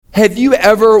Have you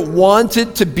ever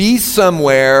wanted to be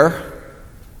somewhere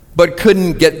but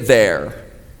couldn't get there?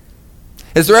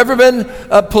 Has there ever been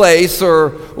a place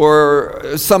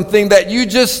or something that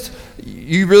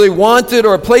you really wanted,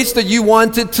 or a place that you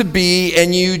wanted to be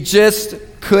and you just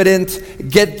couldn't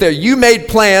get there? You made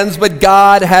plans, but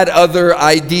God had other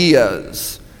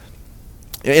ideas.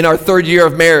 In our third year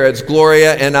of marriage,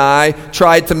 Gloria and I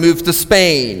tried to move to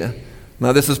Spain.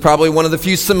 Now, this is probably one of the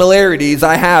few similarities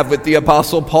I have with the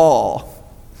Apostle Paul.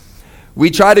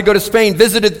 We tried to go to Spain,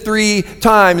 visited 3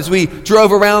 times. We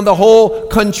drove around the whole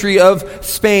country of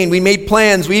Spain. We made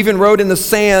plans. We even wrote in the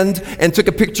sand and took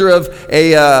a picture of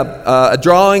a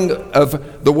drawing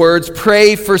of the words,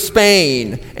 "Pray for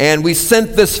Spain." And we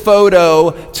sent this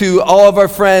photo to all of our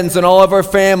friends and all of our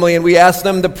family, and we asked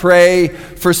them to pray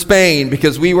for Spain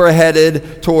because we were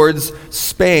headed towards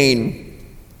Spain.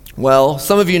 Well,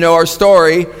 some of you know our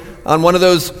story. On one of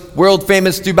those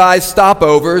world-famous Dubai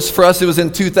stopovers, for us it was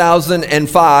in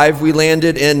 2005. We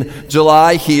landed in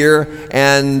July here,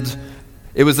 and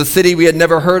it was a city we had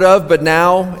never heard of, but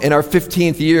now, in our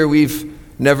 15th year, we've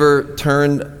never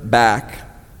turned back.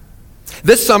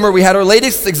 This summer, we had our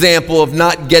latest example of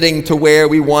not getting to where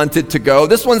we wanted to go.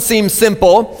 This one seems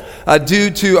simple,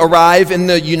 due to arrive in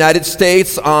the United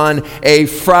States on a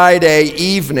Friday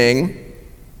evening.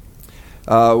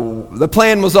 The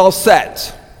plan was all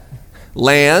set.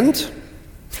 Land,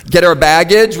 get our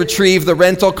baggage, retrieve the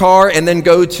rental car, and then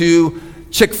go to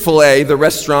Chick-fil-A, the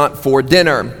restaurant, for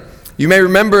dinner. You may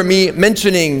remember me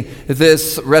mentioning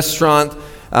this restaurant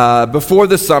before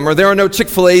the summer. There are no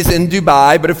Chick-fil-A's in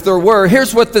Dubai, but if there were,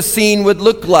 here's what the scene would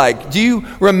look like. Do you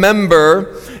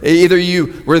remember, either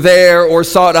you were there or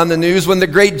saw it on the news, when the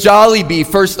Great Jollibee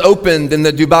first opened in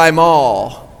the Dubai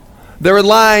Mall? There were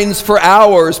lines for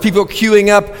hours, people queuing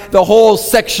up the whole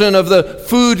section of the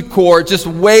food court, just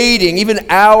waiting, even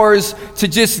hours to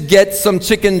just get some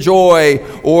chicken joy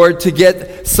or to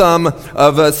get some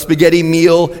of a spaghetti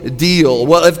meal deal.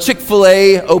 Well, if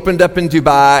Chick-fil-A opened up in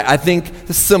Dubai, I think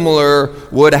similar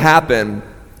would happen.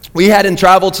 We hadn't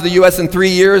traveled to the U.S. in 3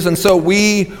 years, and so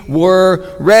we were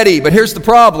ready. But here's the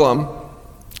problem.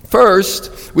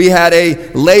 First, we had a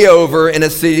layover in a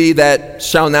city that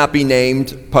shall not be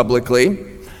named publicly,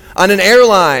 on an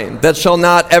airline that shall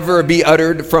not ever be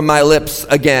uttered from my lips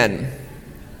again.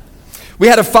 We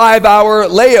had a 5-hour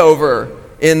layover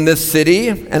in this city,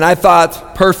 and I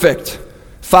thought, perfect.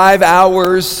 5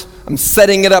 hours, I'm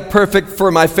setting it up perfect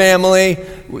for my family.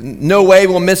 No way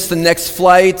we'll miss the next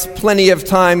flight. Plenty of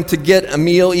time to get a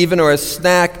meal even, or a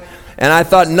snack. And I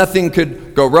thought nothing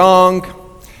could go wrong.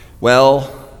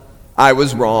 Well, I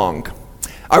was wrong.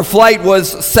 Our flight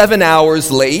was 7 hours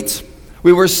late.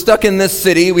 We were stuck in this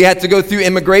city. We had to go through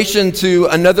immigration to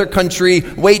another country,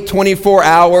 wait 24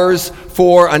 hours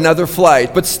for another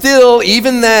flight. But still,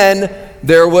 even then,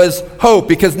 there was hope,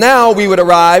 because now we would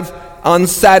arrive on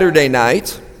Saturday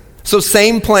night. So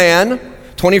same plan,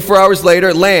 24 hours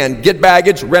later, land, get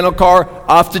baggage, rental car,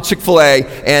 off to Chick-fil-A,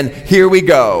 and here we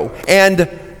go. And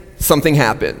something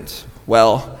happened.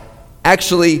 Well,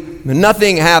 actually,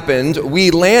 nothing happened.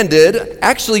 We landed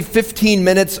actually 15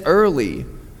 minutes early.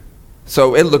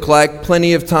 So it looked like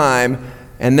plenty of time.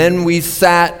 And then we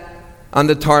sat on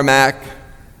the tarmac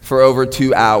for over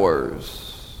 2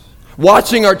 hours,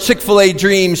 watching our Chick-fil-A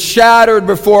dreams shattered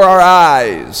before our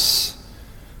eyes.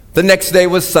 The next day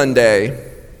was Sunday,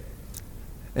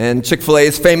 and Chick-fil-A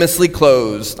is famously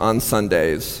closed on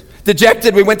Sundays.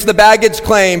 Dejected, we went to the baggage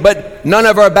claim, but none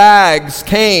of our bags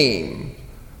came.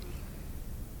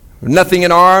 Nothing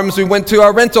in arms, we went to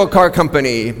our rental car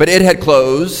company, but it had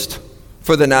closed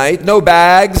for the night. No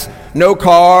bags, no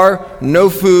car,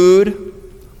 no food.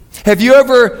 Have you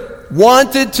ever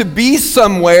wanted to be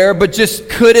somewhere but just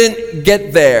couldn't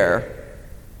get there?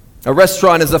 A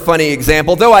restaurant is a funny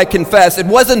example, though I confess it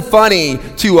wasn't funny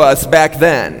to us back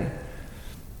then.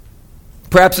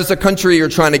 Perhaps it's a country you're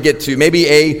trying to get to, maybe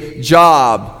a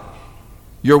job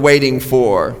you're waiting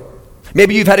for.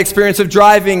 Maybe you've had experience of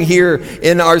driving here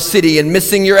in our city and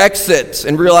missing your exit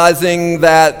and realizing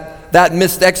that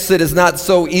missed exit is not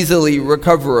so easily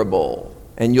recoverable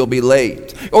and you'll be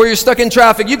late. Or you're stuck in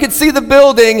traffic. You can see the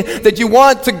building that you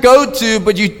want to go to,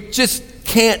 but you just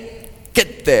can't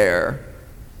get there.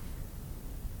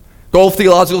 Gulf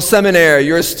Theological Seminary,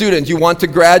 you're a student, you want to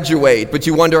graduate, but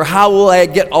you wonder, how will I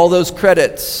get all those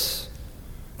credits?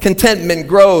 Contentment,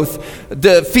 growth,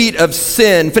 defeat of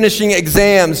sin, finishing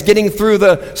exams, getting through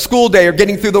the school day or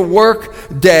getting through the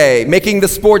work day, making the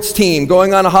sports team,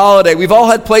 going on a holiday. We've all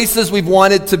had places we've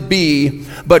wanted to be,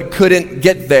 but couldn't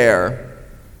get there.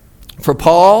 For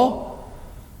Paul,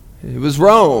 it was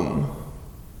Rome.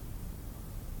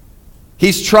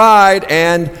 He's tried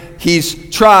and he's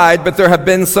tried, but there have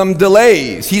been some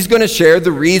delays. He's going to share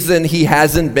the reason he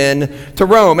hasn't been to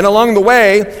Rome. And along the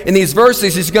way, in these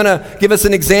verses, he's going to give us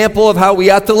an example of how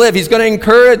we ought to live. He's going to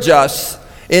encourage us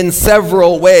in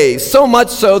several ways. So much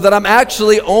so that I'm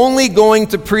actually only going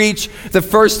to preach the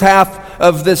first half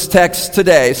of this text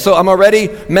today. So I'm already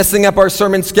messing up our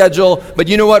sermon schedule, but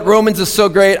you know what? Romans is so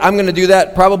great. I'm going to do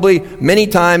that probably many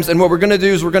times. And what we're going to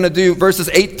do is we're going to do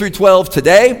verses 8 through 12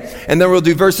 today, and then we'll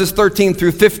do verses 13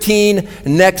 through 15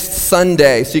 next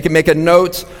Sunday. So you can make a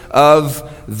note of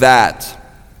that.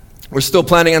 We're still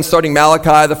planning on starting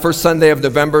Malachi the first Sunday of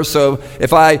November. So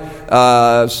if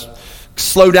I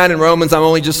slow down in Romans, I'm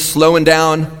only just slowing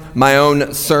down my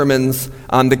own sermons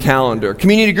on the calendar.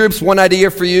 Community groups, one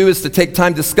idea for you is to take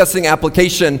time discussing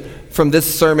application from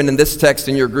this sermon and this text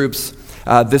in your groups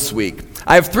this week.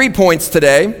 I have 3 points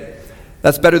today.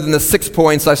 That's better than the 6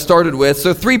 points I started with.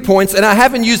 So 3 points, and I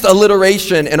haven't used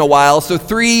alliteration in a while, so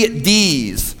 3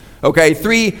 Ds. Okay,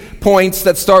 3 points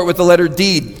that start with the letter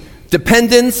D.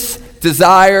 Dependence,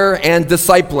 desire, and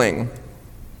discipling.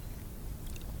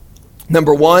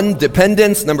 Number 1,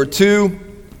 dependence. Number 2,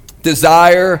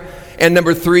 desire. And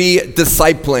number 3,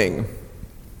 discipling.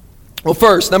 Well,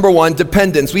 first, number 1,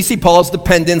 dependence. We see Paul's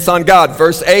dependence on God.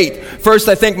 Verse 8. First,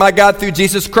 I thank my God through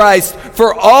Jesus Christ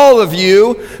for all of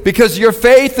you, because your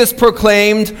faith is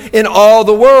proclaimed in all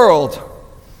the world.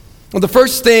 Well, the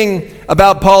first thing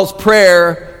about Paul's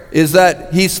prayer is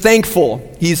that he's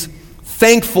thankful. He's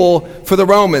thankful for the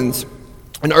Romans.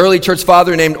 An early church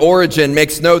father named Origen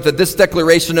makes note that this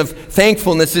declaration of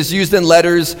thankfulness is used in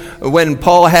letters when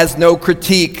Paul has no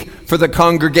critique for the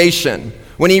congregation.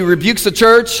 When he rebukes the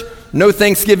church, no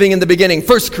thanksgiving in the beginning.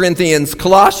 1 Corinthians,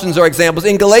 Colossians are examples.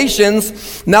 In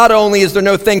Galatians, not only is there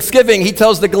no thanksgiving, he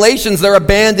tells the Galatians they're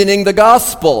abandoning the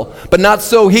gospel. But not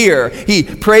so here. He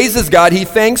praises God. He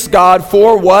thanks God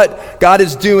for what God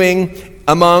is doing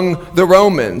among the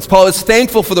Romans. Paul is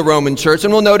thankful for the Roman church,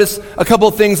 and we'll notice a couple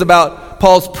of things about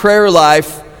Paul's prayer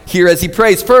life here as he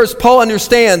prays. First, Paul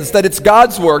understands that it's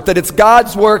God's work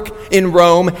in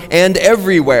Rome and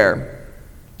everywhere.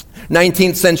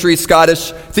 19th century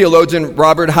Scottish theologian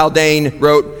Robert Haldane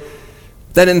wrote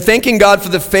that in thanking God for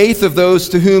the faith of those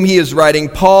to whom he is writing,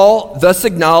 Paul thus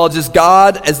acknowledges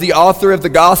God as the author of the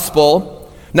gospel,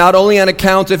 not only on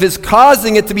account of his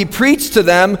causing it to be preached to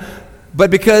them, but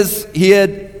because he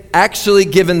had actually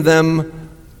given them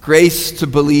grace to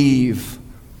believe.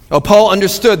 Oh, Paul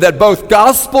understood that both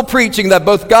gospel preaching, that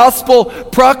both gospel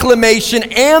proclamation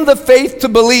and the faith to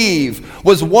believe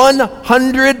was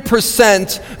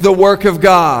 100% the work of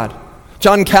God.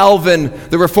 John Calvin,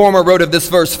 the reformer, wrote of this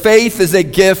verse, faith is a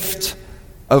gift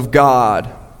of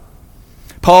God.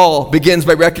 Paul begins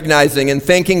by recognizing and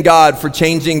thanking God for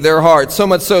changing their hearts, so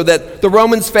much so that the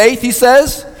Romans' faith, he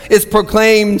says, is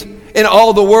proclaimed in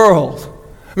all the world.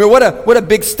 I mean, what a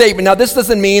big statement. Now, this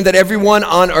doesn't mean that everyone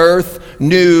on earth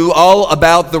knew all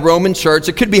about the Roman church.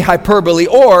 It could be hyperbole,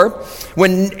 or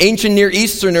when ancient Near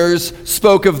Easterners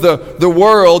spoke of the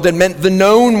world, it meant the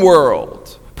known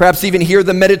world. Perhaps even here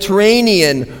the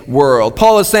Mediterranean world.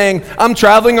 Paul is saying, I'm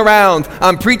traveling around,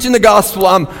 I'm preaching the gospel,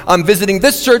 I'm visiting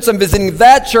this church, I'm visiting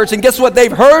that church, and guess what? They've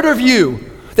heard of you.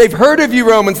 They've heard of you,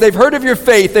 Romans. They've heard of your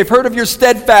faith. They've heard of your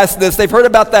steadfastness. They've heard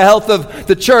about the health of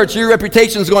the church. Your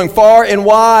reputation is going far and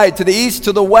wide, to the east,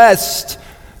 to the west.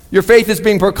 Your faith is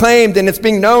being proclaimed, and it's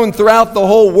being known throughout the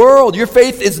whole world. Your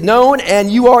faith is known, and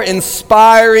you are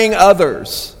inspiring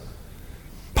others.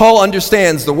 Paul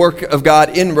understands the work of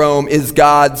God in Rome is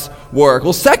God's work.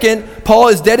 Well, second, Paul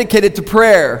is dedicated to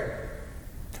prayer.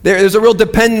 There's a real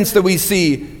dependence that we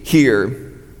see here.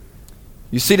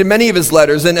 You see it in many of his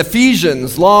letters. In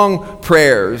Ephesians, long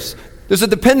prayers. There's a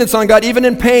dependence on God, even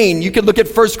in pain. You could look at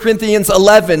 1 Corinthians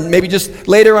 11, maybe just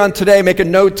later on today, make a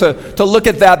note to look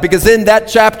at that, because in that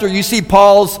chapter you see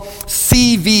Paul's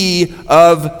CV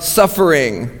of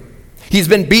suffering. He's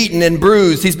been beaten and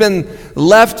bruised. He's been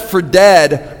left for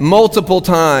dead multiple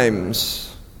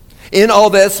times. In all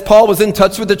this, Paul was in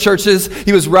touch with the churches.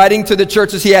 He was writing to the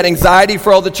churches. He had anxiety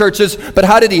for all the churches. But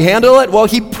how did he handle it? Well,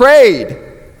 he prayed.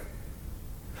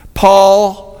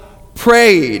 Paul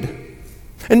prayed.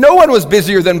 And no one was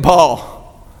busier than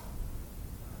Paul.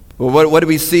 Well, what do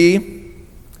we see?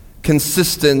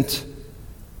 Consistent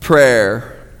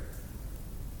prayer.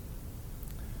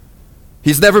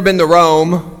 He's never been to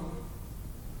Rome.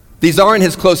 These aren't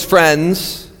his close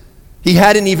friends. He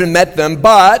hadn't even met them,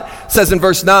 but, says in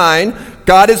verse 9,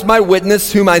 God is my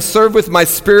witness, whom I serve with my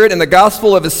spirit in the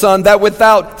gospel of his Son, that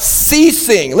without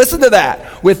ceasing, listen to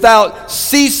that, without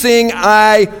ceasing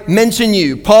I mention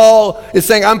you. Paul is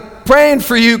saying, I'm praying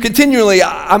for you continually.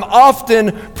 I'm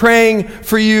often praying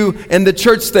for you in the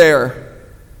church there.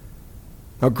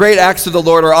 Now, great acts of the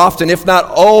Lord are often, if not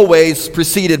always,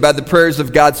 preceded by the prayers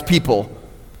of God's people.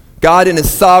 God, in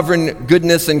his sovereign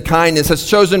goodness and kindness, has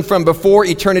chosen from before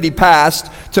eternity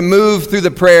past to move through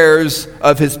the prayers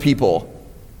of his people.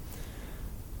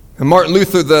 And Martin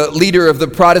Luther, the leader of the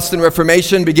Protestant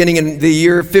Reformation, beginning in the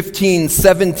year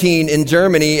 1517 in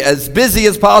Germany, as busy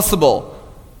as possible,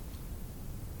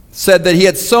 said that he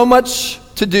had so much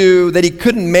to do that he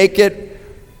couldn't make it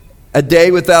a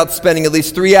day without spending at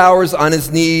least 3 hours on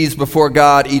his knees before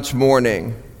God each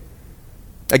morning.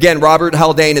 Again, Robert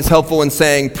Haldane is helpful in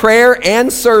saying, prayer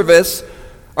and service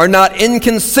are not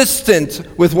inconsistent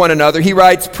with one another. He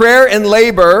writes, prayer and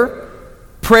labor,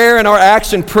 prayer and our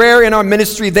action, prayer and our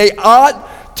ministry, they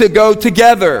ought to go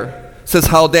together, says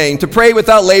Haldane. To pray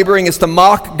without laboring is to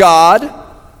mock God.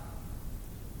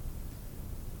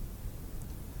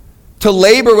 To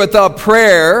labor without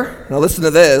prayer, now listen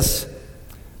to this,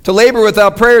 to labor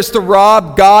without prayer is to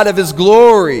rob God of his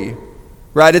glory,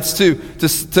 right? It's to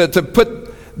put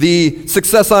the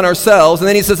success on ourselves. And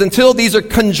then he says, until these are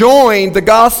conjoined, the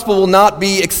gospel will not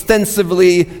be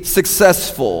extensively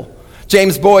successful.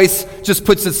 James Boyce just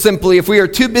puts it simply, if we are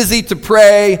too busy to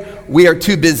pray, we are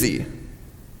too busy.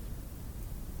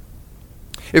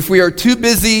 If we are too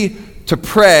busy to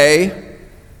pray,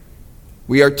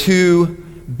 we are too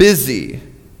busy.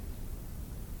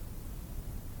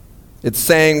 It's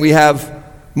saying we have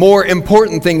more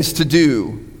important things to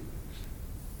do.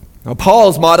 Now,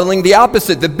 Paul's modeling the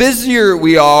opposite. The busier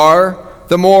we are,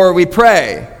 the more we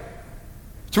pray.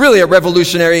 It's really a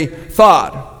revolutionary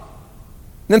thought.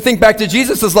 And then think back to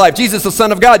Jesus' life. Jesus, the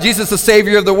Son of God. Jesus, the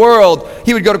Savior of the world.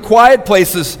 He would go to quiet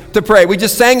places to pray. We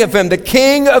just sang of him, the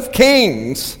King of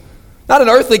Kings. Not an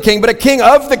earthly king, but a king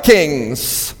of the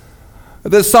kings.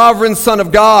 The sovereign Son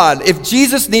of God. If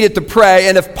Jesus needed to pray,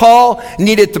 and if Paul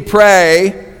needed to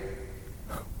pray,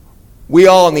 we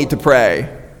all need to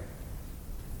pray.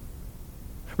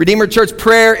 Redeemer Church,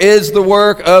 prayer is the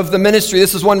work of the ministry.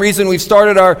 This is one reason we've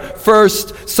started our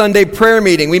first Sunday prayer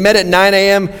meeting. We met at 9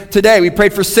 a.m. today. We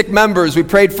prayed for sick members. We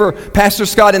prayed for Pastor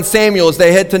Scott and Samuel as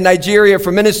they head to Nigeria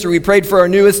for ministry. We prayed for our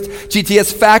newest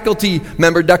GTS faculty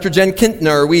member, Dr. Jen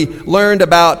Kintner. We learned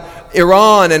about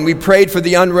Iran, and we prayed for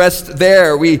the unrest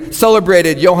there. We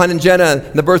celebrated Johan and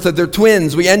Jenna, the birth of their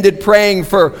twins. We ended praying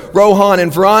for Rohan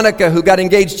and Veronica, who got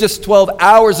engaged just 12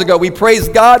 hours ago. We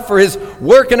praised God for his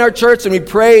work in our church, and we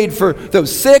prayed for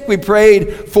those sick. We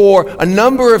prayed for a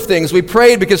number of things. We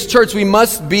prayed because, church, we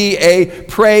must be a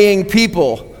praying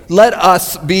people. Let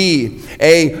us be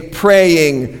a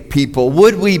praying people.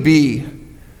 Would we be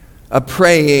a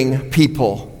praying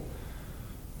people?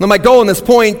 Now, my goal in this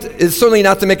point is certainly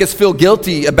not to make us feel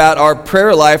guilty about our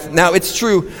prayer life. Now, it's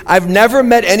true, I've never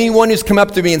met anyone who's come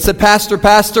up to me and said, Pastor,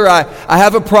 I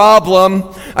have a problem.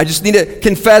 I just need to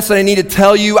confess and I need to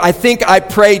tell you, I think I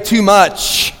pray too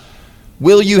much.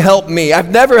 Will you help me?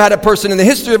 I've never had a person in the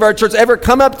history of our church ever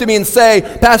come up to me and say,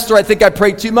 Pastor, I think I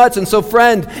pray too much. And so,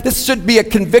 friend, this should be a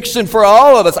conviction for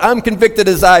all of us. I'm convicted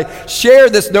as I share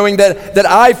this, knowing that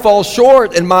I fall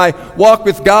short in my walk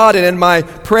with God and in my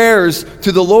prayers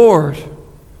to the Lord.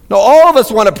 Now, all of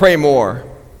us want to pray more.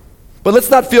 But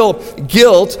let's not feel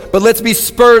guilt, but let's be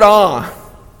spurred on.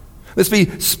 Let's be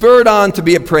spurred on to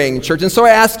be a praying church. And so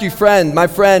I ask you, friend, my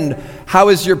friend, how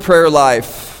is your prayer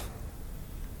life?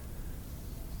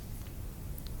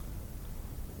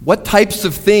 What types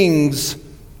of things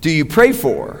do you pray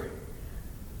for?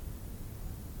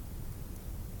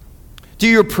 Do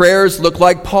your prayers look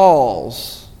like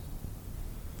Paul's?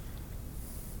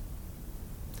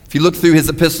 If you look through his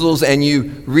epistles and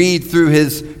you read through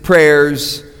his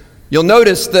prayers, you'll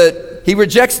notice that he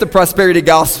rejects the prosperity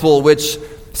gospel, which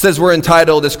says we're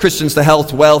entitled as Christians to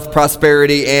health, wealth,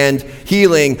 prosperity, and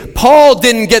healing. Paul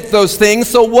didn't get those things,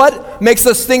 so what makes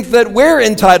us think that we're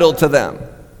entitled to them?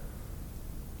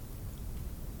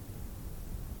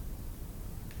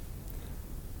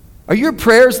 Are your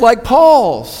prayers like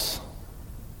Paul's?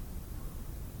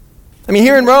 I mean,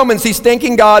 here in Romans, he's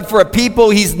thanking God for a people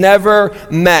he's never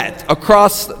met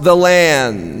across the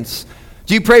lands.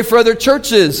 Do you pray for other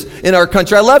churches in our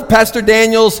country? I love Pastor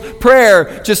Daniel's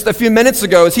prayer just a few minutes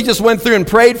ago as he just went through and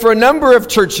prayed for a number of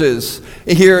churches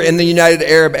here in the United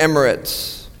Arab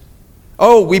Emirates.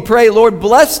 Oh, we pray, Lord,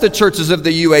 bless the churches of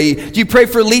the UAE. Do you pray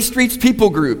for least reached people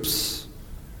groups?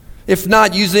 If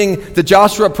not, using the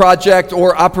Joshua Project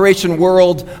or Operation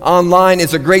World Online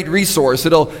is a great resource.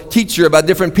 It'll teach you about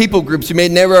different people groups you may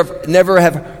never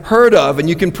have heard of, and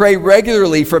you can pray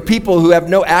regularly for people who have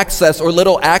no access or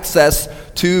little access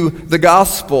to the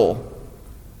gospel.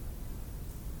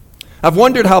 I've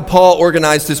wondered how Paul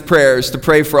organized his prayers to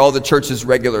pray for all the churches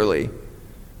regularly.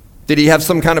 Did he have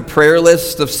some kind of prayer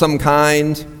list of some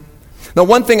kind? Now,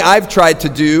 one thing I've tried to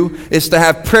do is to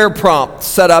have prayer prompts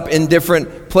set up in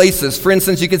different places. For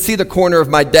instance, you can see the corner of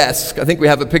my desk. I think we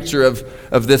have a picture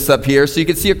of this up here. So you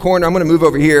can see a corner. I'm going to move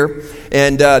over here.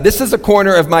 And this is a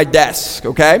corner of my desk,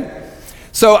 okay?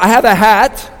 So I have a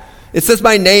hat. It says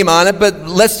my name on it, but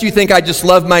lest you think I just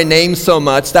love my name so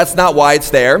much, that's not why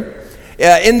it's there.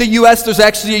 In the U.S., there's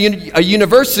actually a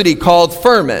university called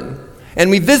Furman, and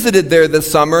we visited there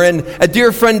this summer, and a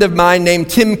dear friend of mine named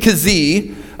Tim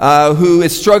Kazee, who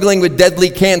is struggling with deadly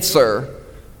cancer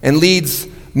and leads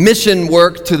mission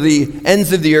work to the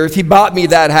ends of the earth, he bought me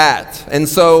that hat. And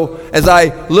so as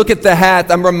I look at the hat,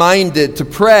 I'm reminded to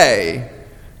pray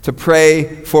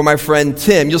for my friend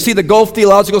Tim. You'll see the Gulf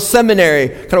Theological Seminary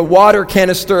kind of water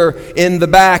canister in the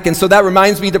back. And so that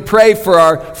reminds me to pray for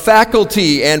our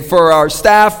faculty and for our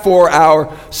staff, for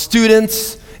our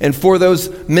students, and for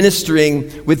those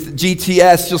ministering with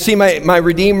GTS. You'll see my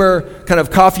Redeemer kind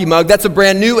of coffee mug. That's a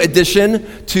brand new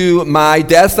addition to my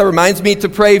desk. That reminds me to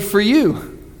pray for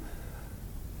you.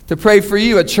 To pray for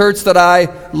you, a church that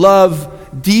I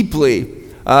love deeply.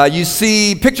 You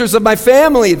see pictures of my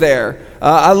family there.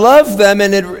 I love them,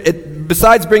 and it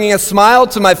besides bringing a smile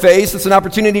to my face, it's an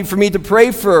opportunity for me to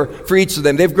pray for each of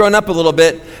them. They've grown up a little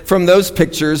bit from those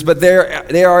pictures, but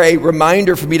they are a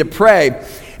reminder for me to pray.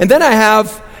 And then I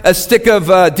have a stick of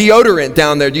deodorant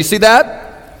down there. Do you see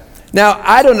that? Now,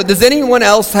 I don't know, does anyone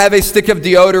else have a stick of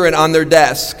deodorant on their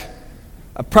desk?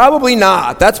 Probably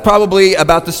not. That's probably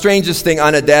about the strangest thing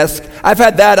on a desk. I've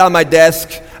had that on my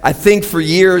desk, I think, for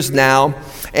years now.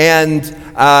 And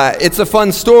it's a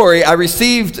fun story. I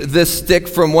received this stick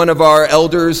from one of our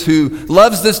elders who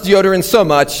loves this deodorant so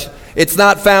much. It's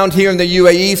not found here in the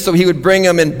UAE, so he would bring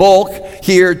them in bulk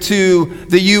here to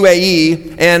the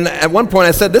UAE. And at one point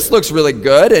I said, this looks really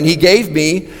good. And he gave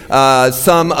me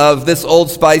some of this Old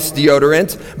Spice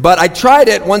deodorant. But I tried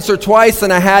it once or twice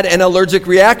and I had an allergic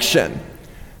reaction.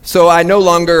 So I no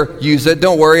longer use it.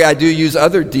 Don't worry, I do use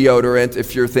other deodorant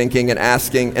if you're thinking and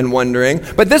asking and wondering.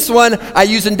 But this one I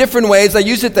use in different ways. I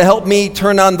use it to help me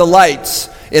turn on the lights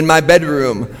in my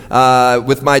bedroom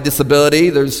with my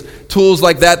disability. There's tools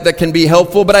like that can be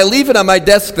helpful. But I leave it on my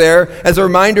desk there as a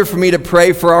reminder for me to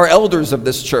pray for our elders of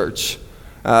this church,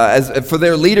 for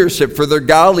their leadership, for their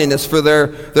godliness, for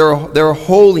their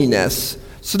holiness.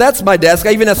 So that's my desk.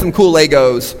 I even have some cool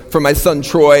Legos for my son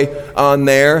Troy on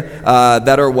there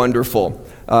that are wonderful.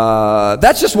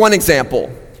 That's just one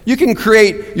example. You can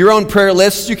create your own prayer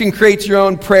lists. You can create your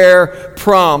own prayer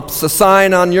prompts. A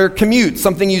sign on your commute,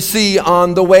 something you see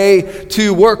on the way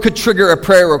to work could trigger a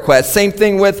prayer request. Same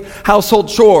thing with household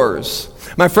chores.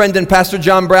 My friend and Pastor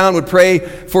John Brown would pray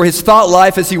for his thought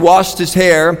life as he washed his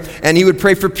hair, and he would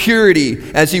pray for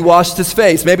purity as he washed his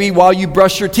face. Maybe while you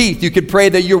brush your teeth, you could pray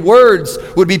that your words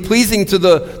would be pleasing to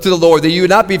the Lord, that you would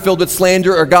not be filled with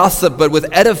slander or gossip, but with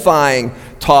edifying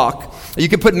talk. You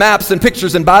could put maps and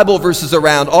pictures and Bible verses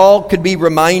around. All could be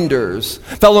reminders.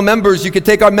 Fellow members, you could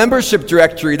take our membership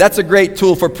directory. That's a great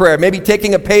tool for prayer. Maybe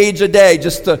taking a page a day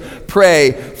just to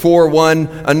pray for one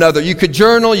another. You could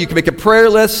journal. You could make a prayer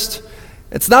list.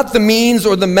 It's not the means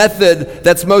or the method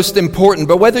that's most important,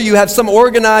 but whether you have some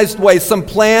organized way, some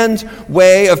planned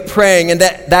way of praying, and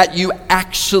that you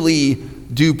actually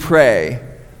do pray.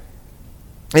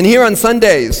 And here on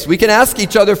Sundays, we can ask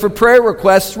each other for prayer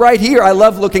requests right here. I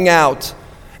love looking out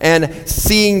and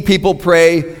seeing people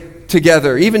pray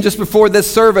together. Even just before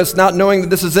this service, not knowing that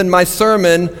this is in my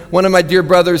sermon, one of my dear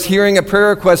brothers, hearing a prayer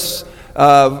request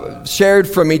shared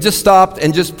from me, just stopped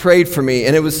and just prayed for me,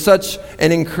 and it was such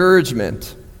an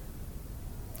encouragement.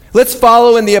 Let's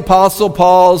follow in the Apostle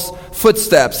Paul's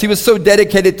footsteps. He was so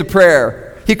dedicated to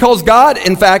prayer. He calls God,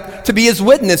 in fact, to be his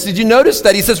witness. Did you notice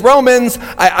that? He says, Romans,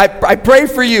 I pray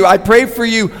for you. I pray for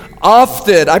you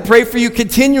often. I pray for you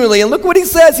continually. And look what he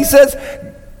says. He says,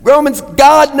 Romans,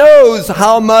 God knows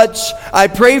how much I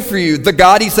pray for you. The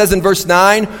God, he says in verse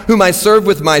 9, whom I serve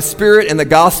with my spirit in the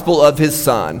gospel of his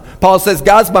Son. Paul says,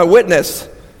 God's my witness.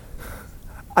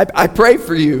 I pray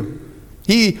for you.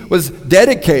 He was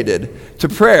dedicated to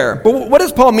prayer. But what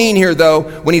does Paul mean here,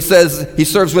 though, when he says he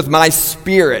serves with my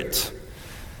spirit?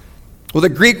 Well, the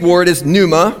Greek word is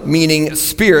pneuma, meaning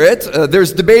spirit.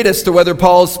 There's debate as to whether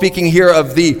Paul is speaking here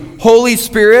of the Holy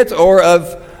Spirit or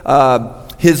of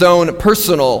his own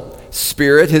personal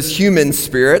spirit, his human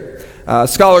spirit.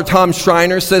 Scholar Tom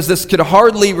Schreiner says this could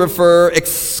hardly refer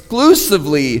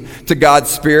exclusively to God's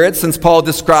Spirit, since Paul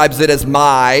describes it as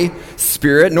my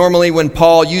spirit. Normally when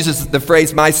Paul uses the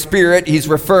phrase my spirit, he's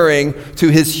referring to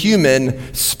his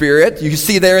human spirit. You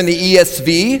see there in the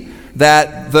ESV,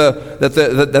 that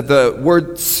the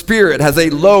word Spirit has a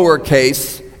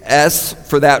lowercase s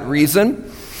for that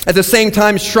reason. At the same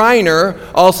time, Schreiner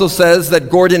also says that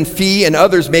Gordon Fee and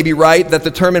others may be right that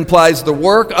the term implies the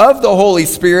work of the Holy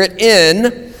Spirit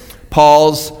in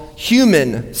Paul's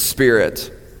human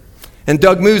spirit. And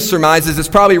Doug Moose surmises it's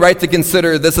probably right to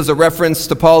consider this as a reference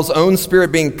to Paul's own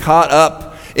spirit being caught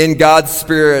up in God's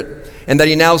Spirit, and that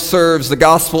he now serves the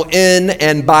gospel in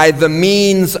and by the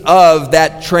means of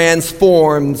that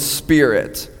transformed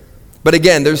spirit. But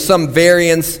again, there's some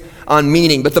variance on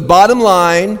meaning. But the bottom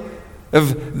line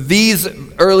of these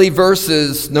early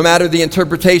verses, no matter the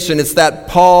interpretation, is that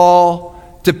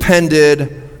Paul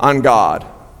depended on God.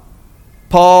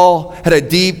 Paul had a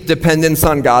deep dependence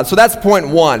on God. So that's point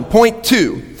one. Point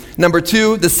two. Number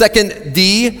two, the second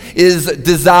D is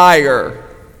desire.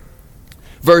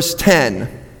 Verse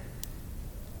 10.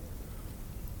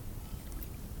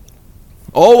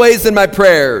 Always in my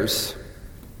prayers,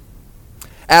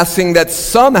 asking that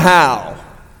somehow,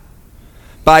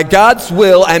 by God's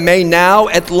will, I may now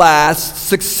at last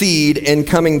succeed in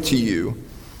coming to you.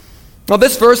 Now,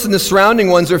 this verse and the surrounding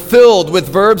ones are filled with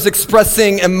verbs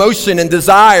expressing emotion and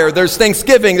desire. There's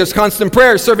thanksgiving, there's constant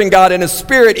prayer, serving God in His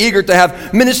Spirit, eager to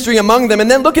have ministry among them.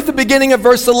 And then look at the beginning of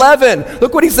verse 11.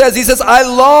 Look what he says. He says, I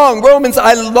long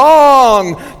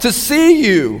to see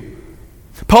you.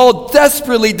 Paul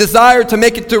desperately desired to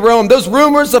make it to Rome. Those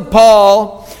rumors of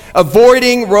Paul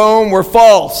avoiding Rome were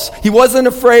false. He wasn't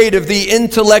afraid of the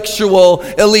intellectual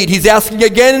elite. He's asking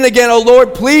again and again, oh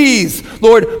Lord, please,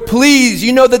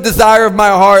 you know the desire of my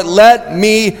heart. Let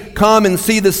me come and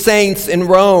see the saints in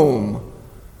Rome.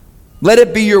 Let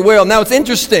it be your will. Now it's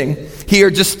interesting here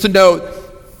just to note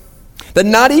that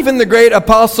not even the great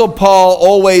apostle Paul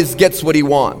always gets what he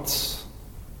wants.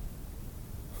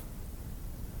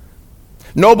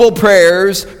 Noble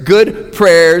prayers, good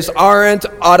prayers, aren't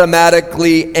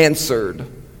automatically answered.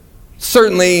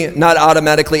 Certainly not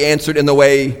automatically answered in the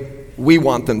way we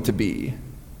want them to be.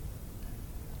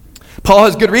 Paul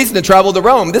has good reason to travel to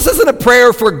Rome. This isn't a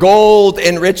prayer for gold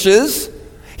and riches.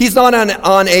 He's not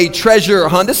on a treasure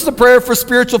hunt. This is a prayer for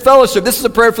spiritual fellowship. This is a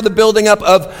prayer for the building up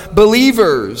of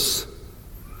believers.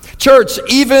 Church,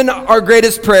 even our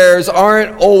greatest prayers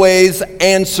aren't always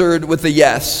answered with a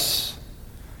yes.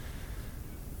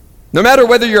 No matter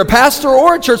whether you're a pastor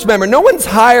or a church member, no one's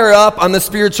higher up on the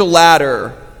spiritual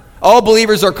ladder. All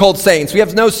believers are called saints. We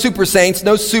have no super saints,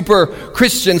 no super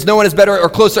Christians. No one has better or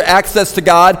closer access to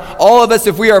God. All of us,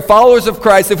 if we are followers of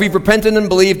Christ, if we've repented and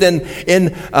believed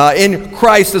in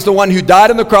Christ as the one who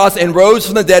died on the cross and rose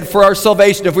from the dead for our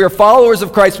salvation, if we are followers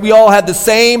of Christ, we all have the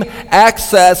same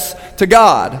access to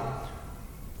God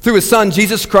through His Son,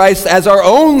 Jesus Christ, as our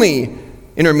only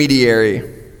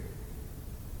intermediary.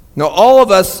 No, all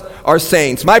of us are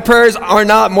saints. My prayers are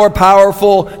not more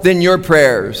powerful than your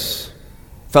prayers,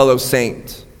 fellow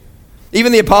saint.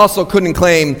 Even the apostle couldn't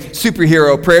claim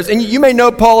superhero prayers. And you may know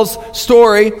Paul's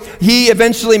story. He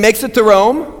eventually makes it to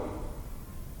Rome.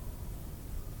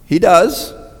 He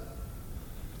does.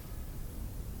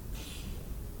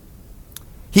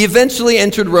 He eventually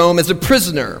entered Rome as a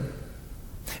prisoner.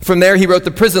 From there, he wrote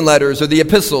the prison letters or the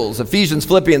epistles, Ephesians,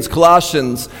 Philippians,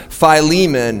 Colossians,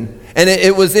 Philemon. And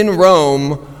it was in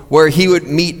Rome where he would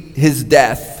meet his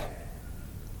death.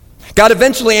 God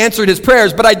eventually answered his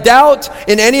prayers, but I doubt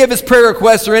in any of his prayer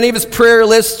requests or any of his prayer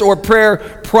lists or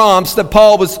prayer prompts that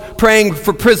Paul was praying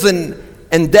for prison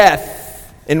and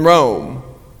death in Rome.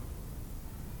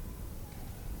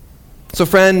 So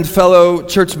friend, fellow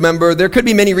church member, there could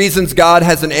be many reasons God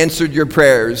hasn't answered your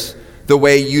prayers the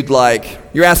way you'd like.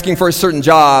 You're asking for a certain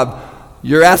job.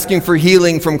 You're asking for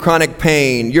healing from chronic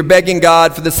pain. You're begging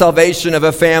God for the salvation of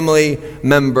a family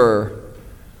member.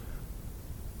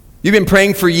 You've been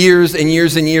praying for years and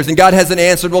years and years, and God hasn't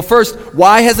answered. Well, first,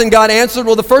 why hasn't God answered?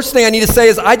 Well, the first thing I need to say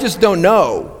is I just don't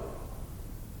know.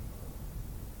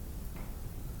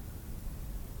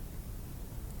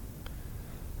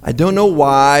 I don't know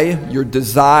why your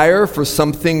desire for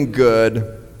something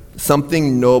good,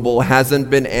 something noble, hasn't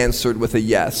been answered with a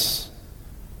yes.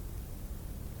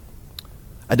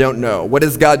 I don't know. What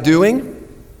is God doing?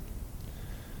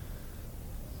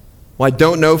 Well, I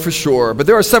don't know for sure, but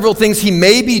there are several things He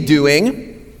may be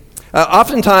doing.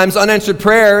 Oftentimes, unanswered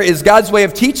prayer is God's way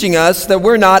of teaching us that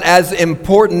we're not as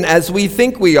important as we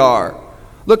think we are.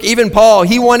 Look, even Paul,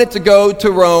 he wanted to go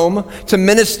to Rome to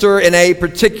minister in a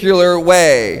particular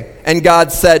way, and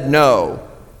God said no.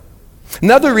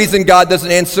 Another reason God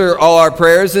doesn't answer all our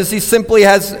prayers is He simply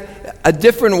has a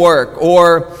different work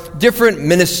or different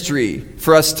ministry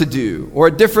for us to do, or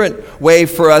a different way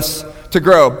for us to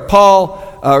grow.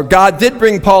 God did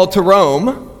bring Paul to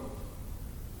Rome,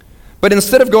 But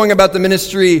instead of going about the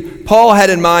ministry Paul had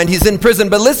in mind, he's in prison.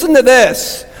 But listen to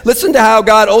this. Listen to how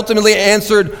God ultimately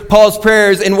answered Paul's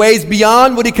prayers in ways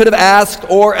beyond what he could have asked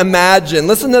or imagined.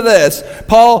 Listen to this.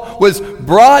 Paul was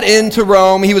brought into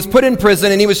Rome. He was put in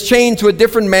prison, and he was chained to a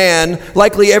different man.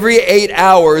 Likely every 8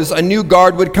 hours, a new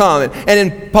guard would come. And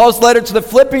in Paul's letter to the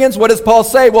Philippians, what does Paul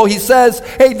say? Well, he says,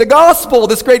 hey, the gospel,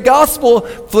 this great gospel,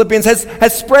 Philippians,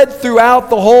 has spread throughout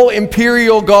the whole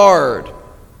imperial guard.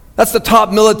 That's the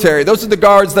top military. Those are the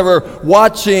guards that were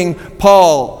watching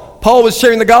Paul. Paul was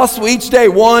sharing the gospel each day,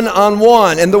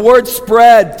 one-on-one, and the word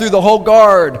spread through the whole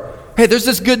guard. Hey, there's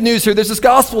this good news here. There's this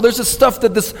gospel. There's this stuff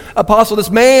that this apostle, this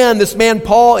man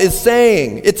Paul is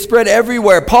saying. It spread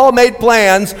everywhere. Paul made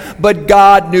plans, but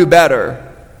God knew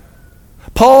better.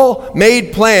 Paul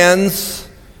made plans,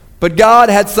 but God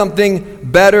had something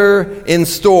better in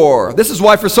store. This is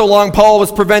why for so long Paul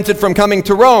was prevented from coming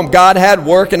to Rome. God had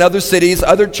work in other cities,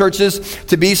 other churches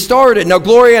to be started. Now,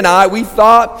 Gloria and I, we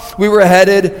thought we were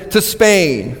headed to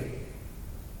Spain.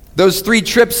 Those 3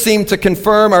 trips seemed to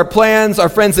confirm our plans. Our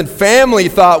friends and family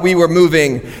thought we were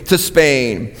moving to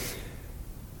Spain.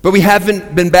 But we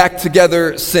haven't been back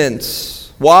together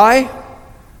since. Why?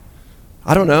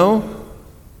 I don't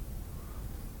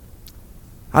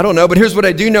know, but here's what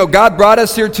I do know. God brought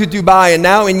us here to Dubai, and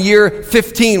now in year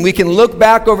 15, we can look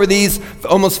back over these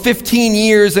almost 15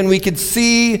 years, and we could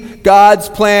see God's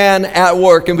plan at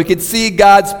work, and we could see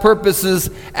God's purposes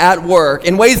at work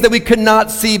in ways that we could not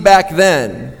see back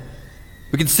then.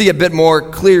 We can see a bit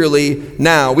more clearly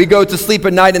now. We go to sleep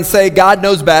at night and say, God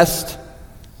knows best.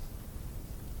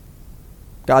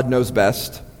 God knows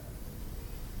best.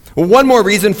 Well, one more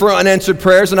reason for unanswered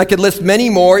prayers, and I could list many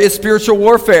more, is spiritual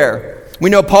warfare. We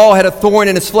know Paul had a thorn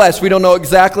in his flesh. We don't know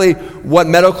exactly what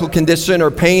medical condition or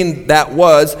pain that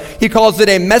was. He calls it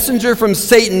a messenger from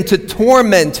Satan to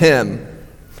torment him.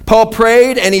 Paul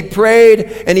prayed and he prayed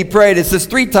and he prayed. It says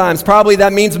 3 times. Probably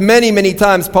that means many, many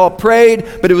times Paul prayed,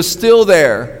 but it was still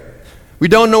there. We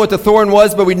don't know what the thorn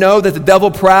was, but we know that the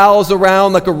devil prowls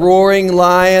around like a roaring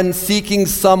lion seeking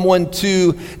someone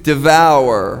to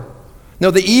devour. No,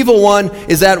 the evil one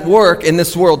is at work in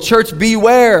this world. Church,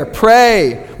 beware,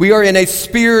 pray. We are in a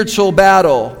spiritual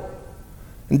battle.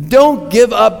 And don't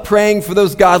give up praying for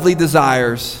those godly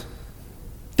desires.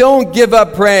 Don't give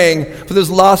up praying for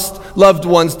those lost loved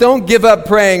ones. Don't give up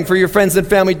praying for your friends and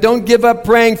family. Don't give up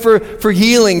praying for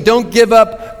healing. Don't give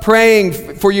up praying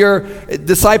for your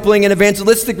discipling and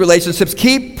evangelistic relationships.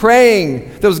 Keep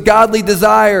praying those godly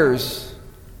desires.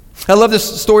 I love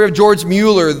this story of George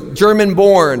Mueller,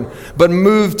 German-born, but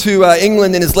moved to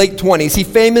England in his late 20s. He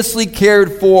famously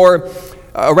cared for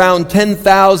around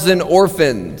 10,000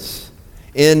 orphans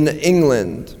in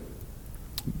England.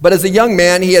 But as a young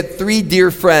man, he had 3 dear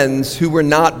friends who were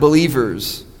not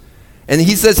believers. And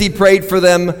he says he prayed for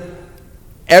them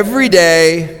every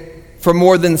day for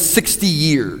more than 60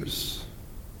 years.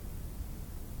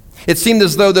 It seemed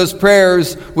as though those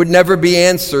prayers would never be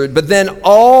answered. But then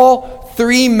all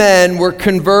 3 men were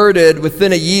converted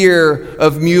within a year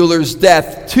of Mueller's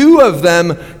death. 2 of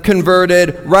them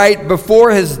converted right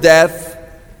before his death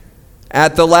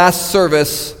at the last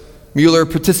service Mueller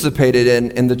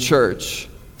participated in the church.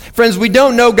 Friends, we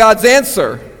don't know God's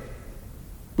answer.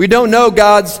 We don't know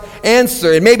God's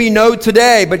answer. It may be no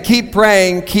today, but keep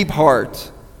praying, keep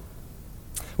heart.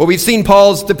 Well, we've seen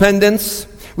Paul's dependence.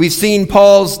 We've seen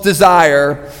Paul's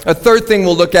desire. A third thing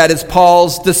we'll look at is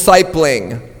Paul's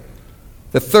discipling.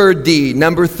 The third D,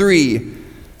 number 3,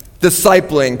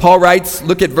 discipling. Paul writes,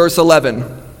 look at verse 11.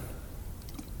 And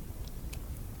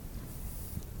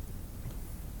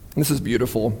this is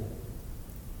beautiful.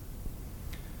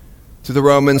 To the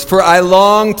Romans, for I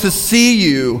long to see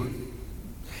you,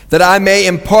 that I may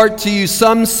impart to you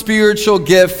some spiritual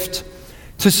gift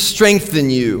to strengthen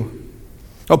you.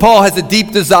 Well, Paul has a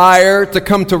deep desire to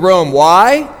come to Rome.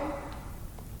 Why?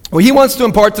 Well, he wants to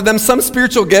impart to them some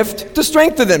spiritual gift to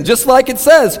strengthen them, just like it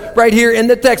says right here in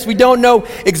the text. We don't know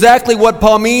exactly what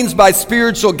Paul means by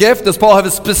spiritual gift. Does Paul have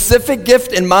a specific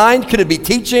gift in mind? Could it be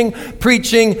teaching,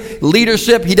 preaching,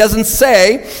 leadership? He doesn't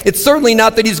say. It's certainly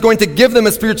not that he's going to give them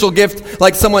a spiritual gift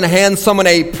like someone hands someone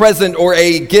a present or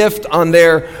a gift on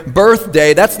their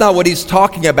birthday. That's not what he's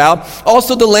talking about.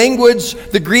 Also, the language,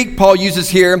 the Greek Paul uses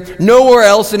here, nowhere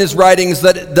else in his writings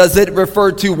does it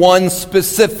refer to one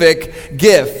specific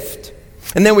gift.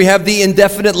 And then we have the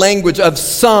indefinite language of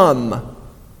some.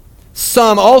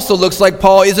 Some also looks like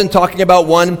Paul isn't talking about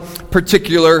one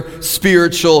particular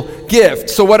spiritual gift.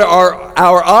 So what are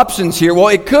our options here? Well,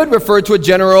 it could refer to a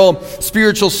general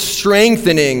spiritual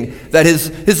strengthening that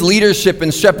his leadership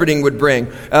and shepherding would bring.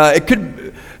 It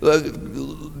could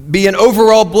be an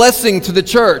overall blessing to the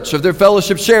church of their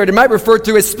fellowship shared. It might refer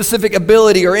to a specific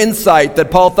ability or insight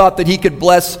that Paul thought that he could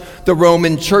bless the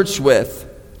Roman church with.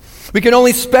 We can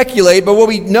only speculate, but what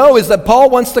we know is that Paul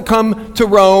wants to come to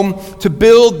Rome to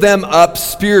build them up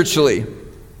spiritually.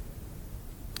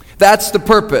 That's the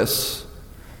purpose.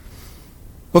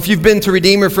 Well, if you've been to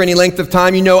Redeemer for any length of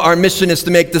time, you know our mission is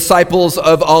to make disciples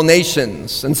of all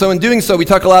nations. And so in doing so, we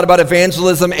talk a lot about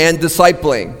evangelism and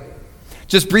discipling.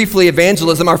 Just briefly,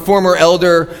 evangelism, our former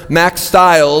elder Max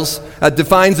Stiles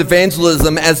defines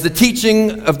evangelism as the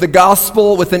teaching of the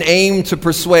gospel with an aim to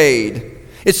persuade.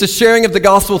 It's the sharing of the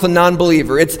gospel with a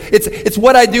non-believer. It's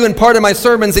what I do in part of my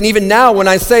sermons, and even now when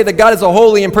I say that God is a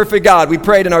holy and perfect God. We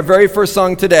prayed in our very first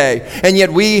song today. And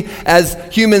yet we, as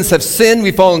humans, have sinned.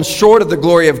 We've fallen short of the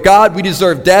glory of God. We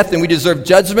deserve death and we deserve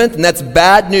judgment, and that's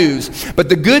bad news. But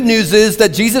the good news is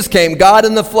that Jesus came, God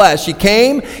in the flesh. He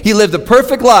came, he lived a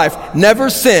perfect life, never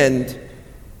sinned.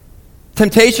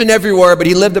 Temptation everywhere, but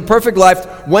he lived a perfect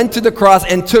life, went to the cross,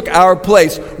 and took our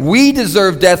place. We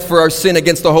deserve death for our sin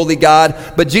against the holy God,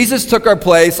 but Jesus took our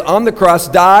place on the cross,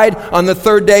 died. On the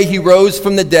third day, he rose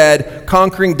from the dead,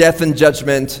 conquering death and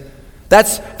judgment.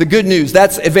 That's the good news.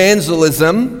 That's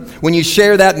evangelism. When you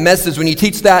share that message, when you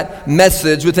teach that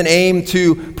message with an aim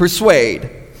to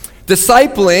persuade.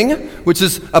 Discipling, which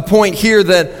is a point here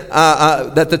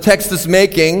that the text is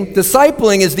making,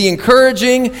 discipling is the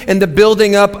encouraging and the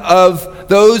building up of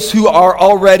those who are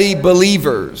already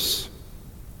believers.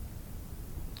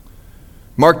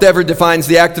 Mark Dever defines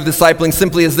the act of discipling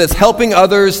simply as this: helping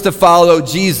others to follow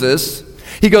Jesus.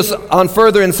 He goes on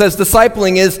further and says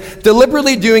discipling is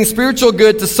deliberately doing spiritual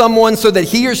good to someone so that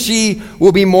he or she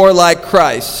will be more like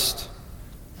Christ.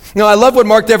 I love what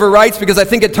Mark Dever writes because I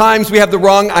think at times we have the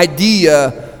wrong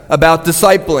idea about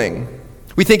discipling.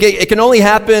 We think it can only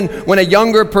happen when a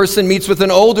younger person meets with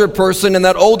an older person and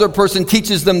that older person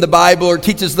teaches them the Bible or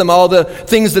teaches them all the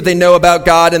things that they know about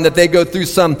God and that they go through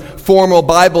some formal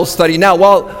Bible study. Now,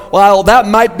 while that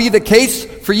might be the case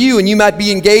for you and you might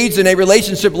be engaged in a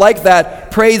relationship like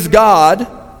that, praise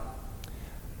God.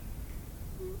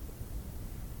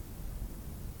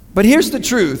 But here's the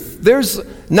truth. There's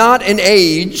not an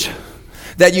age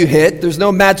that you hit. There's no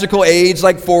magical age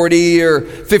like 40 or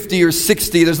 50 or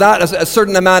 60. There's not a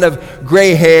certain amount of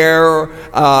gray hair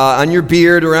on your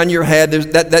beard or on your head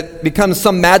that becomes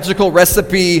some magical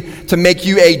recipe to make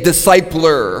you a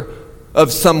discipler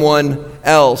of someone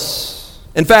else.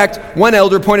 In fact, one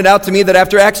elder pointed out to me that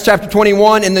after Acts chapter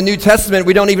 21 in the New Testament,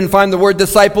 we don't even find the word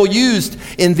disciple used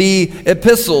in the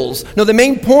epistles. No, the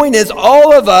main point is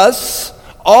all of us,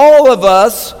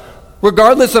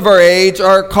 regardless of our age,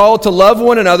 are called to love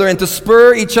one another and to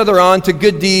spur each other on to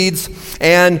good deeds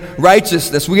and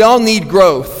righteousness. We all need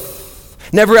growth,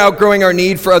 never outgrowing our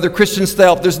need for other Christians to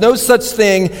help. There's no such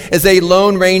thing as a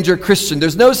Lone Ranger Christian.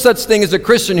 There's no such thing as a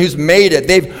Christian who's made it.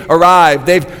 They've arrived.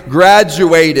 They've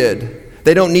graduated.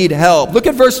 They don't need help. Look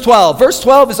at verse 12. Verse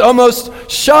 12 is almost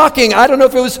shocking. I don't know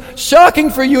if it was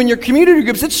shocking for you in your community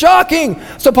groups. It's shocking.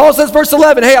 So Paul says, verse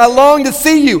 11, hey, I long to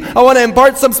see you. I want to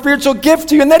impart some spiritual gift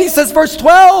to you. And then he says, verse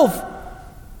 12.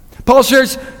 Paul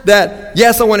shares that,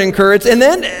 yes, I want to encourage. And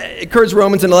then encourage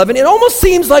Romans in 11. It almost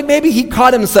seems like maybe he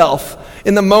caught himself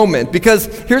in the moment, because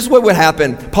here's what would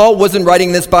happen. Paul wasn't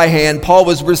writing this by hand. Paul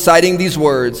was reciting these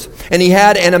words. And he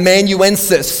had an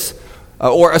amanuensis,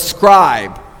 or a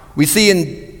scribe. We see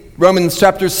in Romans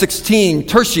chapter 16,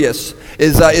 Tertius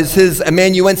is his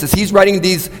amanuensis. He's writing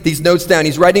these notes down.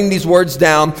 He's writing these words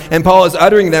down, and Paul is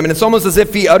uttering them. And it's almost as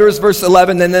if he utters verse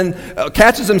 11 and then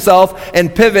catches himself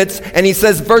and pivots, and he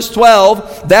says, verse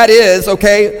 12, that is,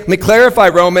 okay, let me clarify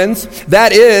Romans,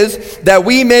 that is, that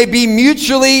we may be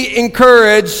mutually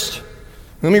encouraged.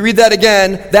 Let me read that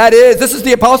again. That is, this is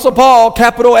the Apostle Paul,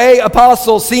 capital A,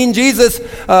 apostle, seeing Jesus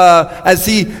as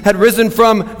he had risen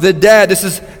from the dead. This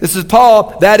is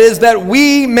Paul. That is, that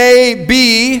we may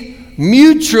be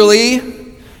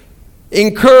mutually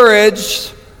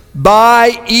encouraged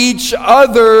by each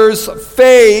other's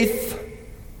faith,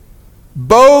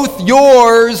 both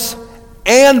yours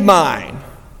and mine.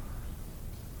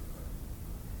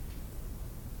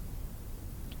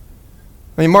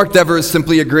 I mean, Mark Dever is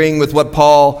simply agreeing with what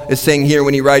Paul is saying here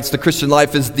when he writes, the Christian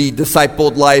life is the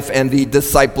discipled life and the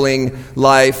discipling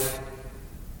life.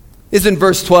 Isn't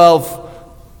verse 12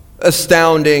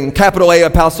 astounding? Capital A,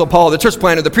 Apostle Paul, the church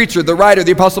planter, the preacher, the writer,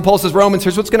 the Apostle Paul says, Romans,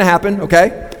 here's what's going to happen,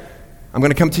 okay? I'm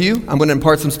going to come to you. I'm going to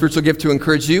impart some spiritual gift to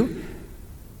encourage you,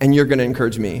 and you're going to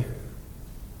encourage me.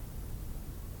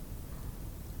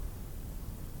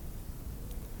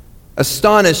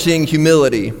 Astonishing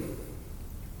humility.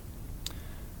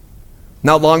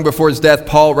 Not long before his death,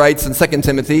 Paul writes in 2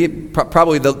 Timothy,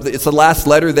 it's the last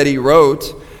letter that he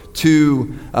wrote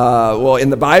to, in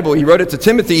the Bible, he wrote it to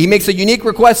Timothy. He makes a unique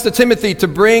request to Timothy to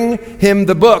bring him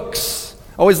the books.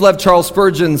 Always loved Charles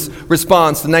Spurgeon's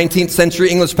response, the 19th century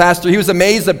English pastor. He was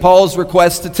amazed at Paul's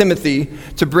request to Timothy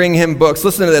to bring him books.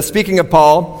 Listen to this. Speaking of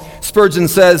Paul, Spurgeon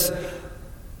says,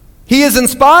 he is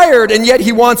inspired and yet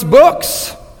he wants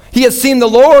books. He has seen the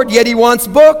Lord, yet he wants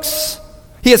books.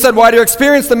 He has had wider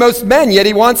experience than most men, yet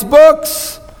he wants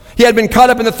books. He had been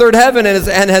caught up in the third heaven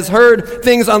and has heard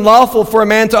things unlawful for a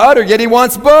man to utter, yet he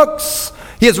wants books.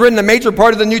 He has written a major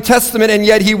part of the New Testament, and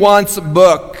yet he wants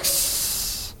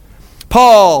books.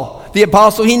 Paul, the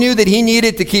apostle, he knew that he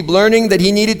needed to keep learning, that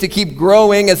he needed to keep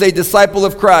growing as a disciple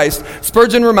of Christ.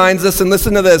 Spurgeon reminds us, and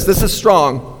listen to this is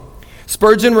strong.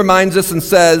 Spurgeon reminds us and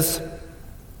says,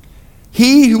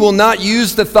 he who will not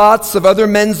use the thoughts of other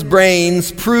men's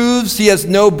brains proves he has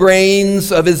no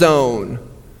brains of his own.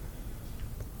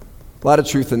 A lot of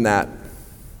truth in that.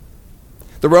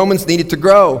 The Romans needed to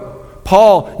grow.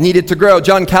 Paul needed to grow.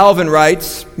 John Calvin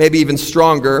writes, maybe even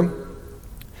stronger,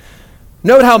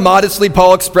 note how modestly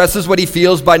Paul expresses what he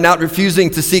feels by not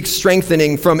refusing to seek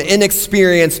strengthening from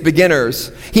inexperienced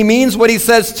beginners. He means what he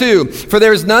says too, for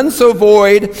there is none so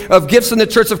void of gifts in the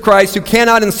church of Christ who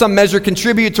cannot in some measure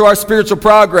contribute to our spiritual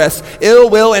progress. Ill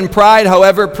will and pride,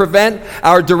 however, prevent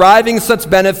our deriving such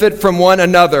benefit from one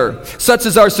another. Such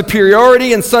is our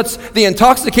superiority and such the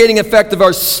intoxicating effect of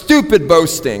our stupid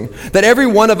boasting, that every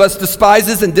one of us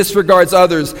despises and disregards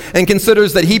others and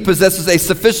considers that he possesses a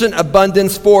sufficient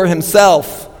abundance for himself.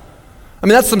 I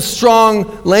mean, that's some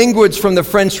strong language from the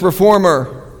French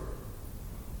reformer.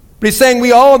 But he's saying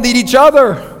we all need each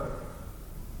other.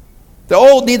 The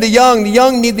old need the young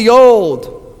need the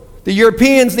old. The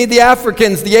Europeans need the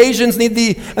Africans, the Asians need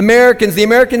the Americans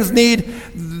need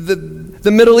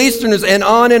the Middle Easterners, and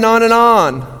on and on and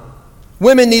on.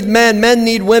 Women need men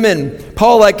need women.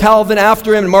 Paul, like Calvin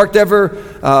after him, and Mark Dever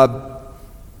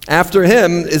after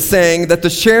him, is saying that the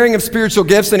sharing of spiritual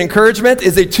gifts and encouragement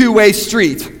is a two-way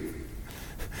street.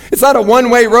 It's not a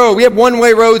one-way road. We have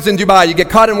one-way roads in Dubai. You get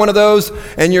caught in one of those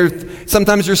and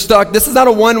sometimes you're stuck. This is not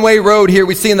a one-way road here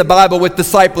we see in the Bible with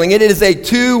discipling. It is a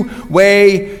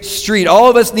two-way street. All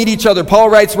of us need each other. Paul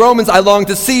writes, Romans, I long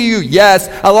to see you. Yes,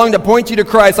 I long to point you to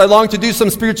Christ. I long to do some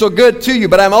spiritual good to you,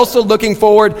 but I'm also looking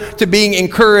forward to being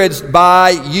encouraged by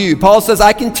you. Paul says,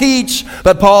 I can teach,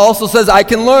 but Paul also says, I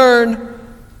can learn.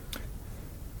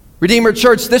 Redeemer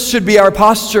Church, this should be our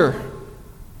posture.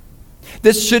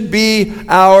 This should be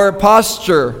our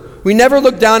posture. We never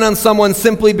look down on someone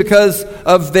simply because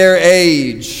of their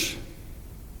age.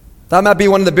 That might be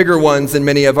one of the bigger ones in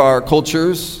many of our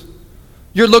cultures.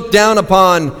 You're looked down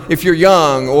upon if you're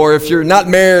young, or if you're not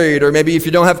married, or maybe if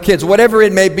you don't have kids, whatever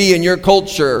it may be in your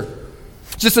culture.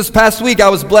 Just this past week, I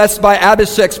was blessed by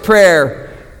Abhishek's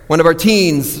prayer. One of our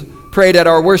teens prayed at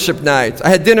our worship night. I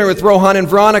had dinner with Rohan and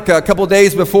Veronica a couple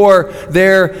days before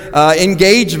their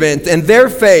engagement, and their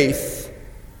faith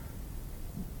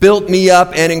built me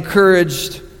up and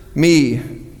encouraged me.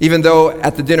 Even though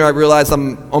at the dinner I realized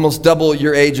I'm almost double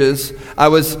your ages, I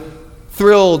was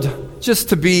thrilled just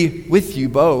to be with you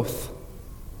both.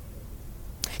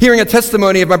 Hearing a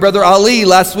testimony of my brother Ali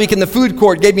last week in the food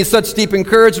court gave me such deep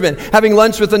encouragement. Having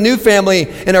lunch with a new family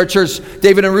in our church,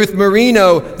 David and Ruth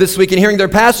Marino, this week, and hearing their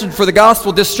passion for the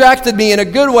gospel distracted me in a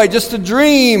good way just to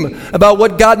dream about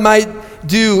what God might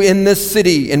do in this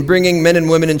city in bringing men and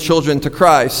women and children to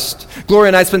Christ. Gloria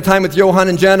and I spent time with Johan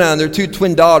and Jenna and their two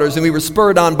twin daughters, and we were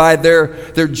spurred on by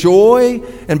their joy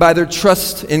and by their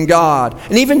trust in God.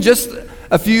 And even just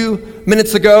a few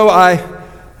minutes ago,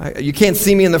 you can't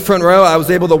see me in the front row. I was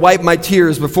able to wipe my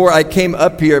tears before I came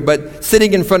up here, but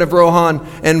sitting in front of Rohan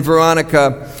and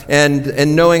Veronica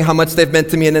and knowing how much they've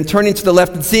meant to me, and then turning to the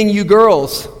left and seeing you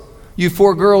girls, you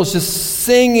four girls, just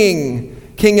singing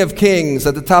King of Kings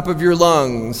at the top of your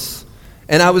lungs.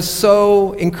 And I was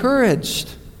so encouraged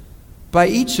by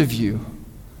each of you.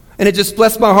 And it just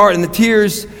blessed my heart, and the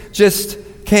tears just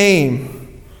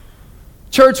came.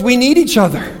 Church, we need each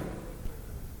other.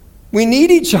 We need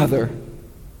each other.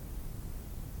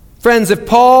 Friends, if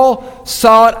Paul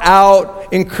sought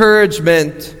out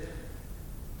encouragement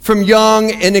from young,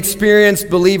 inexperienced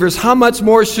believers, how much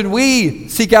more should we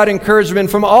seek out encouragement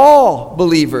from all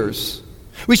believers?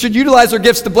 We should utilize our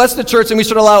gifts to bless the church, and we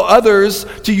should allow others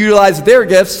to utilize their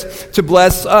gifts to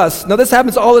bless us. Now, this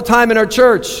happens all the time in our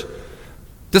church.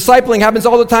 Discipling happens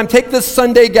all the time. Take this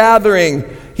Sunday gathering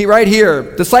right here.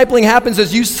 Discipling happens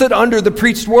as you sit under the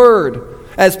preached word,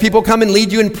 as people come and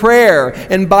lead you in prayer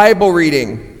and Bible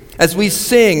reading, as we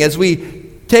sing, as we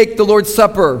take the Lord's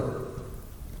Supper.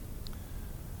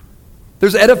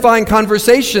 There's edifying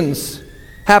conversations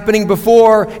happening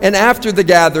before and after the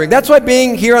gathering. That's why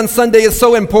being here on Sunday is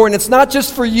so important. It's not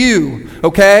just for you,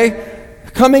 okay?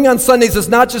 Coming on Sundays is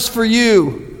not just for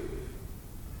you.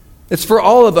 It's for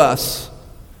all of us.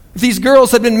 If these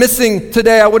girls had been missing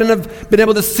today, I wouldn't have been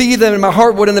able to see them and my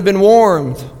heart wouldn't have been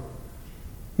warmed.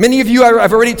 Many of you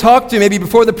I've already talked to, maybe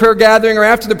before the prayer gathering or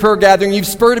after the prayer gathering, you've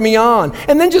spurred me on.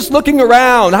 And then just looking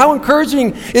around, how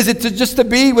encouraging is it to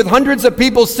be with hundreds of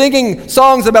people singing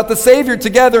songs about the Savior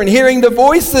together and hearing the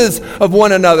voices of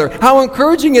one another. How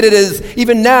encouraging it is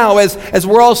even now as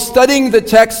we're all studying the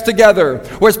text together.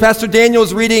 Or as Pastor Daniel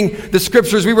was reading the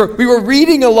scriptures, we were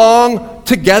reading along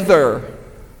together.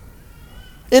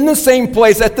 In the same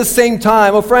place, at the same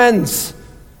time. Oh, friends,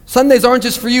 Sundays aren't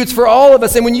just for you, it's for all of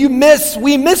us. And when you miss,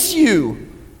 we miss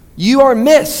you. You are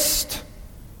missed.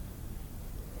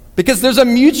 Because there's a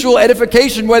mutual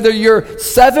edification, whether you're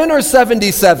 7 or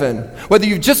 77, whether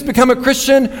you've just become a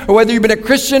Christian or whether you've been a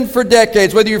Christian for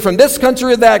decades, whether you're from this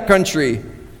country or that country.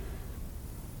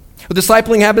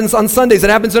 Discipling happens on Sundays. It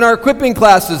happens in our equipping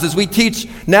classes as we teach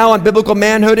now on biblical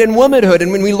manhood and womanhood,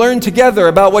 and when we learn together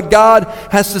about what God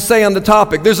has to say on the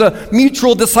topic. There's a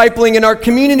mutual discipling in our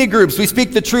community groups. We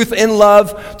speak the truth in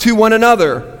love to one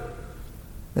another.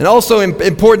 And also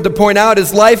important to point out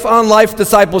is life-on-life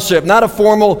discipleship, not a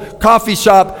formal coffee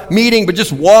shop meeting, but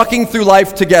just walking through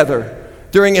life together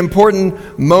during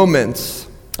important moments.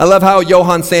 I love how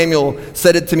Johann Samuel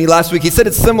said it to me last week. He said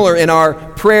it's similar in our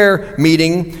prayer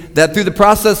meeting, that through the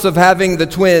process of having the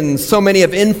twins, so many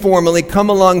have informally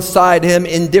come alongside him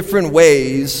in different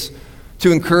ways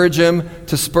to encourage him,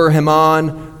 to spur him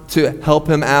on, to help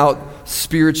him out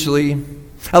spiritually.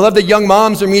 I love that young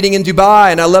moms are meeting in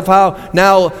Dubai, and I love how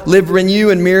now Liv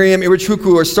Renew and Miriam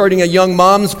Irichuku are starting a young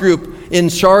moms group in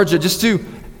Sharjah just to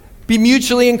be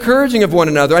mutually encouraging of one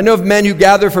another. I know of men who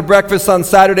gather for breakfast on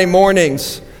Saturday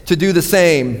mornings to do the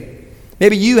same.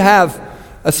 Maybe you have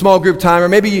a small group time, or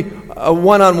maybe a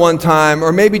one-on-one time,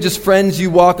 or maybe just friends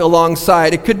you walk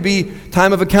alongside. It could be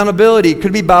time of accountability. It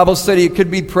could be Bible study. It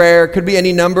could be prayer. It could be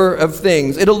any number of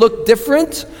things. It'll look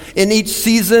different in each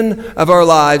season of our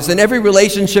lives, and every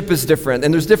relationship is different,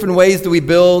 and there's different ways that we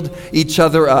build each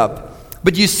other up.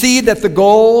 But you see that the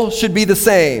goal should be the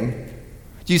same.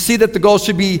 Do you see that the goal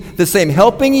should be the same?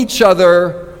 Helping each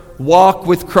other walk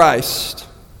with Christ.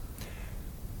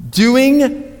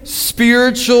 Doing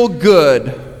spiritual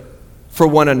good for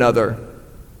one another.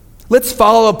 Let's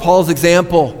follow Paul's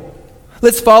example.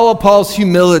 Let's follow Paul's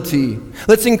humility.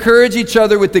 Let's encourage each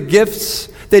other with the gifts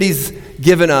that he's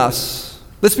given us.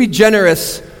 Let's be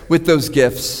generous with those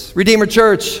gifts. Redeemer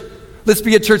Church, let's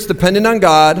be a church dependent on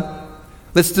God.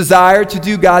 Let's desire to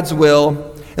do God's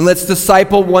will. And let's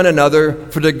disciple one another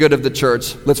for the good of the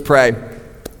church. Let's pray.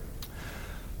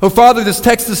 Oh, Father, this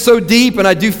text is so deep, and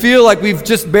I do feel like we've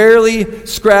just barely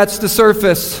scratched the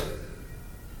surface.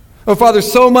 Oh, Father,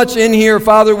 so much in here.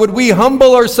 Father, would we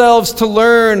humble ourselves to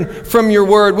learn from your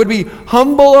word? Would we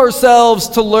humble ourselves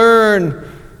to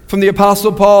learn from the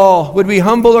Apostle Paul? Would we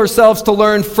humble ourselves to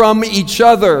learn from each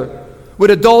other?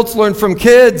 Would adults learn from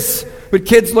kids? Would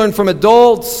kids learn from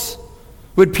adults?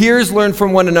 Would peers learn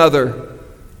from one another?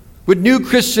 Would new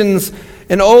Christians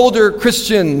and older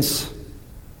Christians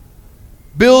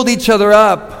build each other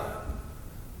up?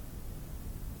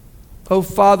 Oh,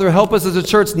 Father, help us as a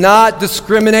church not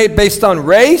discriminate based on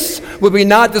race. Would we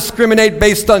not discriminate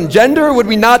based on gender? Would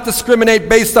we not discriminate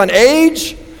based on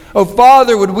age? Oh,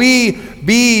 Father, would we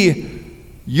be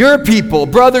your people,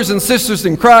 brothers and sisters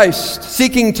in Christ,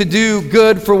 seeking to do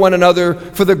good for one another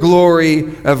for the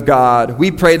glory of God.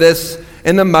 We pray this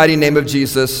in the mighty name of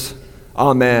Jesus.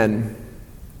 Amen.